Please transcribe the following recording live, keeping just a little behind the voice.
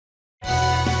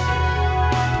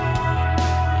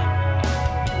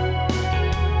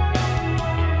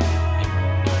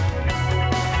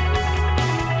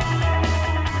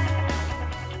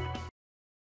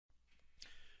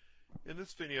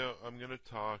video, I'm going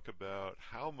to talk about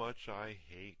how much I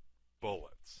hate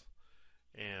bullets.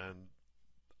 And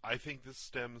I think this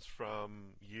stems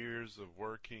from years of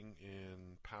working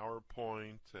in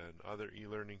PowerPoint and other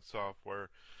e-learning software.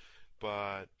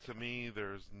 But to me,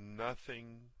 there's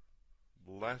nothing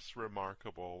less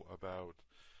remarkable about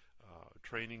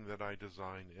training that I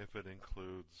design if it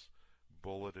includes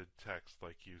bulleted text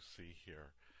like you see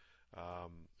here.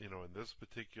 In this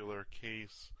particular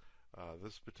case,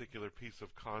 this particular piece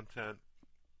of content,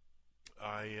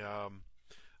 I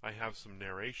have some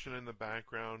narration in the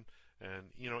background, and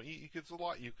there's a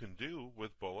lot you can do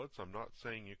with bullets. I'm not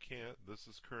saying you can't. This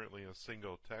is currently a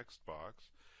single text box,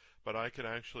 but I could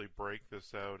actually break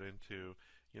this out into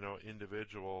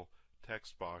individual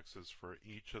text boxes for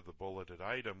each of the bulleted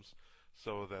items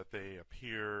so that they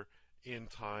appear in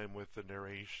time with the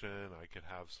narration. I could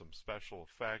have some special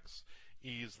effects,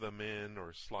 ease them in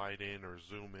or slide in or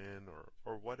zoom in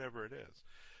or whatever it is.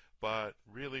 But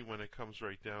really, when it comes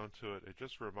right down to it, it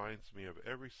just reminds me of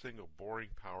every single boring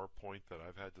PowerPoint that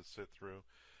I've had to sit through,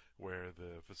 where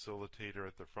the facilitator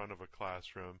at the front of a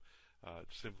classroom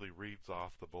simply reads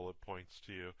off the bullet points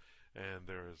to you, and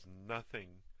there is nothing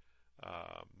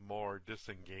more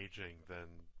disengaging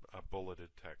than a bulleted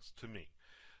text to me.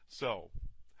 So,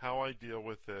 how I deal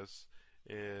with this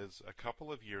is a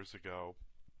couple of years ago,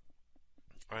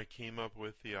 I came up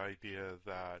with the idea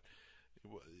that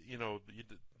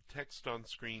text on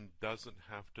screen doesn't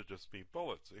have to just be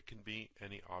bullets. It can be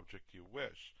any object you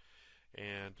wish.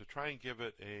 And to try and give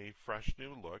it a fresh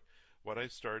new look, what I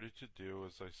started to do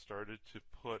is I started to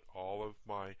put all of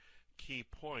my key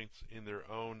points in their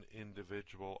own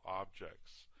individual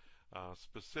objects.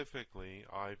 Specifically,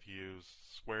 I've used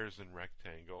squares and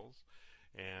rectangles,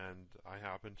 and I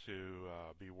happen to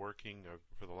be working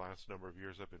for the last number of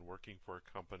years. I've been working for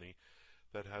a company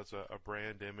that has a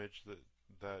brand image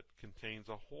that contains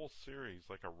a whole series,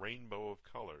 like a rainbow of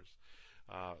colors.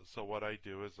 So what I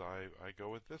do is I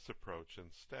go with this approach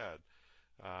instead.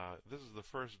 This is the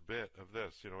first bit of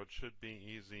this. It should be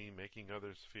easy, making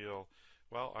others feel.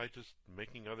 Well,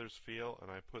 making others feel,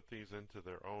 and I put these into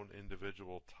their own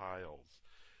individual tiles,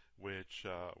 which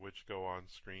go on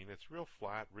screen. It's real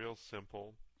flat, real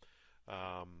simple.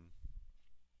 I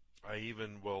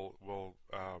even will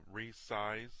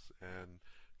resize and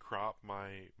crop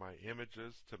my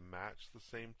images to match the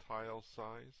same tile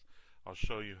size. I'll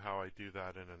show you how I do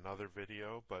that in another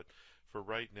video, but for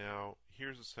right now,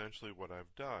 here's essentially what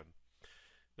I've done.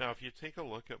 Now, if you take a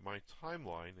look at my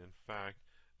timeline, in fact,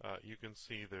 you can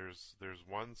see there's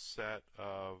one set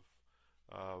of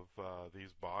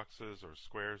these boxes or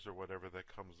squares or whatever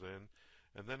that comes in,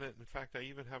 and then in fact I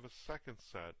even have a second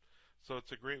set. So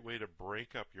it's a great way to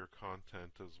break up your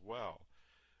content as well.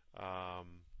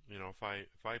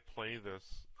 If I play this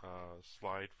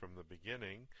slide from the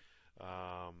beginning,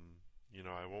 I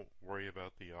won't worry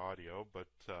about the audio, but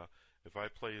if I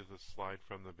play this slide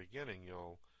from the beginning,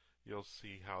 you'll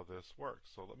see how this works.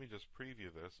 So let me just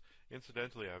preview this.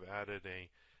 Incidentally, I've added a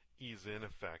ease in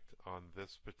effect on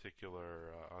this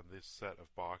particular on this set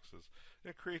of boxes.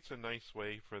 It creates a nice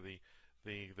way for the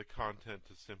content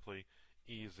to simply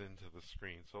ease into the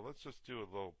screen. So let's just do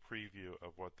a little preview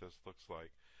of what this looks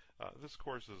like. This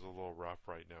course is a little rough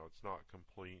right now. It's not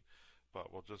complete,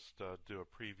 but we'll just do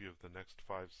a preview of the next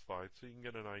 5 slides so you can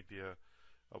get an idea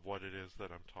of what it is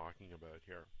that I'm talking about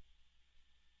here.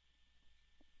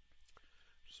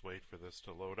 Just wait for this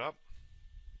to load up.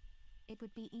 It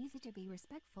would be easy to be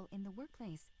respectful in the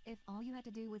workplace if all you had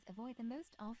to do was avoid the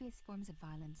most obvious forms of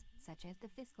violence, such as the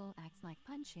physical acts like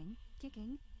punching,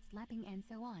 kicking, slapping, and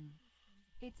so on.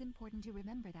 It's important to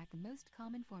remember that the most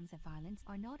common forms of violence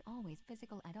are not always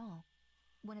physical at all.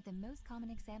 One of the most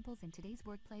common examples in today's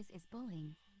workplace is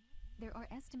bullying. There are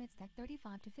estimates that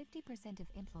 35 to 50% of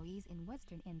employees in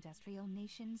Western industrial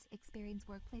nations experience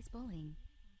workplace bullying.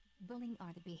 Bullying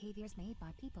are the behaviors made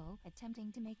by people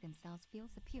attempting to make themselves feel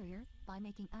superior by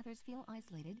making others feel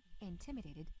isolated,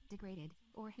 intimidated, degraded,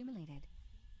 or humiliated.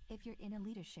 If you're in a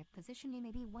leadership position, you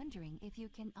may be wondering if you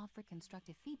can offer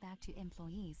constructive feedback to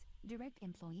employees, direct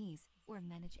employees, or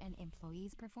manage an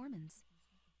employee's performance.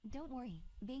 Don't worry,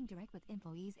 being direct with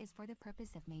employees is for the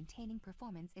purpose of maintaining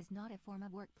performance is not a form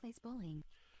of workplace bullying.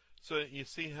 So you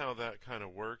see how that kind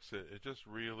of works. It just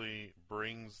really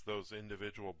brings those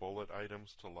individual bullet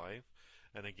items to life.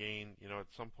 And again,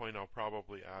 at some point I'll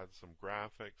probably add some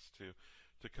graphics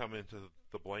to come into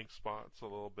the blank spots a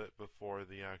little bit before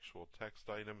the actual text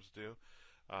items do,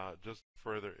 just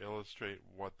further illustrate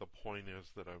what the point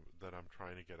is that I'm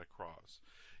trying to get across.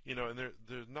 And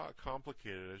they're not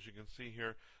complicated, as you can see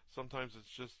here. Sometimes it's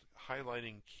just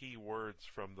highlighting key words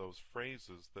from those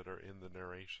phrases that are in the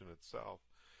narration itself.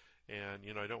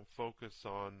 and I don't focus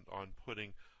on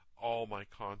putting all my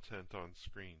content on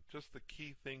screen. Just the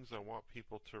key things I want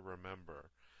people to remember.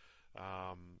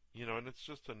 And it's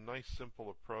just a nice, simple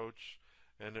approach,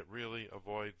 and it really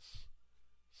avoids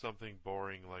something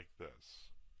boring like this.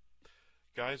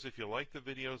 Guys, if you like the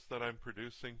videos that I'm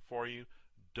producing for you,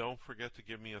 don't forget to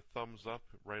give me a thumbs up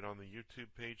right on the YouTube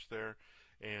page there.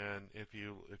 And if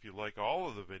you like all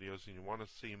of the videos and you want to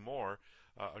see more,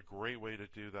 a great way to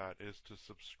do that is to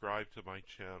subscribe to my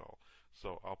channel.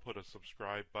 So I'll put a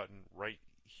subscribe button right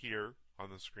here on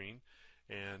the screen,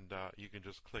 and you can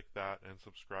just click that and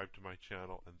subscribe to my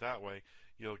channel, and that way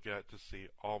you'll get to see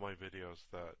all my videos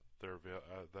that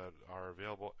are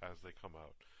available as they come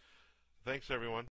out. Thanks, everyone.